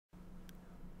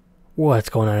What's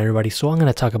going on, everybody? So I'm going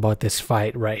to talk about this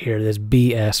fight right here, this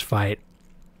BS fight.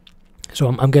 So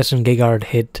I'm guessing Gegard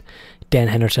hit Dan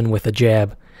Henderson with a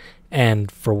jab, and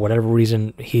for whatever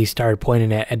reason, he started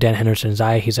pointing at Dan Henderson's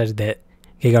eye. He said that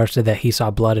Gegard said that he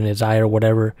saw blood in his eye or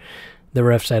whatever. The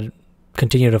ref said,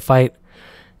 continue to fight,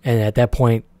 and at that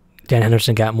point, Dan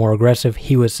Henderson got more aggressive.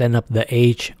 He was setting up the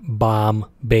H-bomb,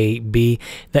 baby.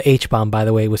 The H-bomb, by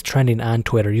the way, was trending on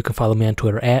Twitter. You can follow me on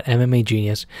Twitter, at MMA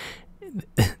Genius.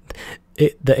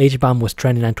 The H-bomb was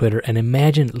trending on Twitter, and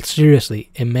imagine, seriously,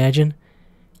 imagine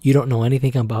you don't know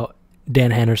anything about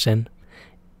Dan Henderson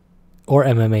or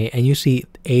MMA, and you see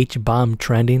H-bomb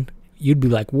trending, you'd be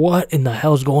like, what in the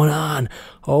hell's going on?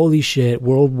 Holy shit,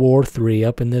 World War III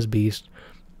up in this beast.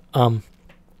 So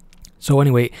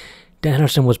anyway, Dan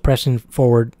Henderson was pressing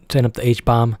forward, setting up the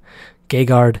H-bomb.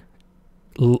 Gegard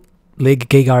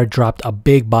dropped a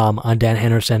big bomb on Dan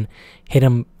Henderson, hit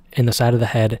him in the side of the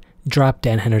head, dropped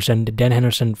Dan Henderson. Dan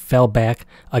Henderson fell back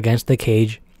against the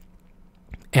cage.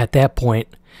 At that point,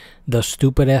 the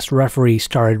stupid-ass referee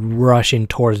started rushing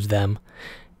towards them.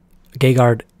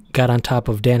 Gegard got on top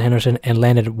of Dan Henderson and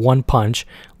landed one punch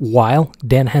while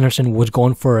Dan Henderson was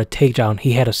going for a takedown.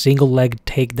 He had a single leg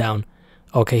takedown.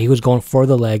 Okay, he was going for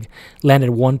the leg, landed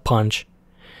one punch,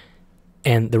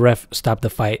 and the ref stopped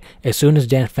the fight. As soon as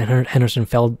Dan Henderson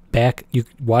fell back, you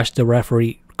watched the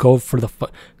referee go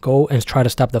and try to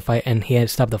stop the fight, and he had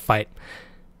to stop the fight.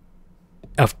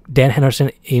 Dan Henderson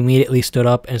immediately stood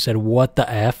up and said, "What the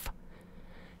F?"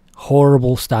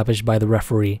 Horrible stoppage by the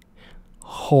referee.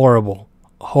 Horrible.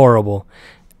 Horrible.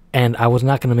 And I was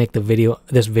not going to make this video.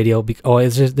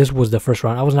 This was the first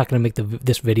round. I was not going to make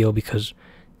this video because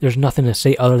there's nothing to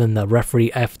say other than the referee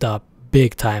effed up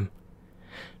big time.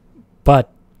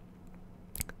 But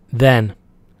then,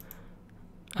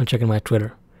 I'm checking my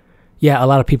Twitter. Yeah, a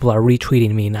lot of people are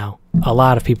retweeting me now.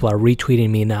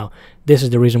 This is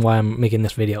the reason why I'm making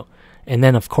this video. And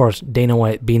then, of course, Dana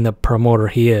White, being the promoter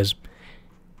he is,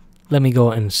 let me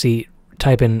go and see,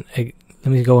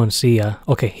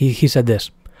 okay, he said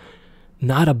this.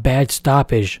 Not a bad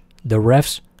stoppage. The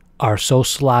refs are so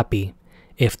sloppy.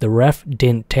 If the ref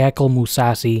didn't tackle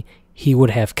Mousasi, he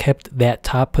would have kept that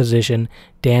top position.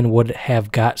 Dan would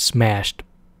have got smashed.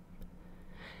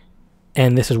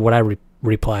 And this is what I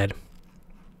replied.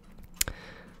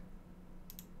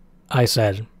 I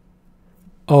said,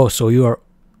 oh, so you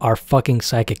are fucking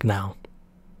psychic now.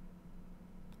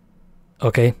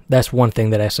 Okay, that's one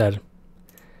thing that I said.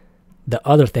 The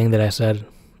other thing that I said,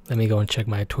 let me go and check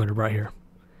my Twitter right here.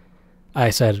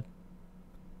 I said,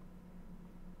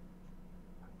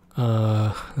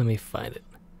 let me find it.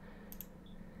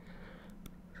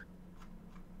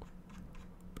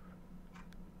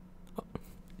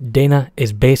 Dana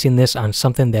is basing this on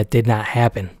something that did not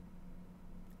happen.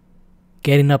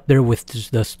 Getting up there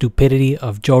with the stupidity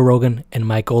of Joe Rogan and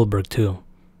Mike Goldberg too.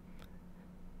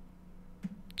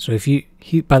 So if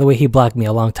by the way, he blocked me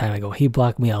a long time ago. He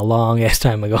blocked me a long ass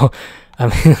time ago. I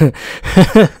mean,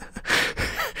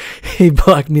 he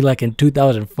blocked me like in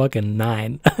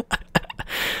 2009.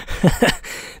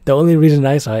 The only reason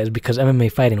I saw it is because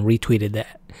MMA Fighting retweeted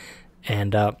that.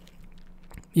 And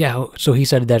yeah, so he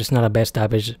said that it's not a bad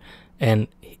stoppage, and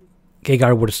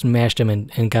Gegard would have smashed him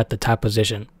and got the top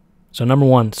position. So number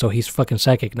one, so he's fucking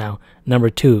psychic now. Number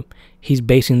two, he's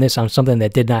basing this on something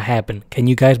that did not happen. Can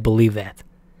you guys believe that?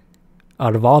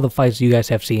 Out of all the fights you guys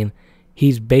have seen,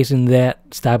 he's basing that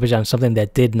stoppage on something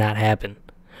that did not happen.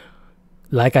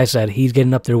 Like I said, he's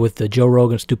getting up there with the Joe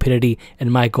Rogan stupidity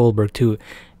and Mike Goldberg too.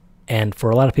 And for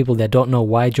a lot of people that don't know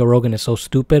why Joe Rogan is so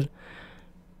stupid,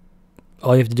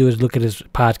 all you have to do is look at his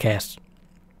podcasts.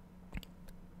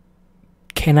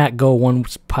 Cannot go one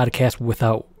podcast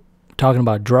without talking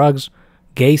about drugs,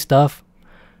 gay stuff,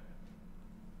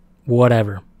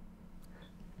 whatever.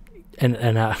 And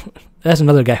that's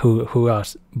another guy who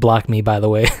blocked me, by the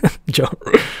way.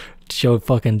 Joe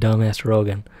fucking dumbass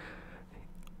Rogan.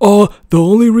 Oh, the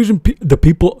only reason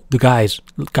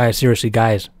seriously,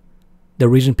 guys, the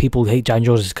reason people hate John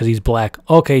Jones is because he's black.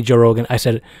 Okay, Joe Rogan. I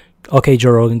said, okay,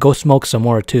 Joe Rogan, go smoke some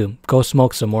more too. Go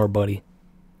smoke some more, buddy.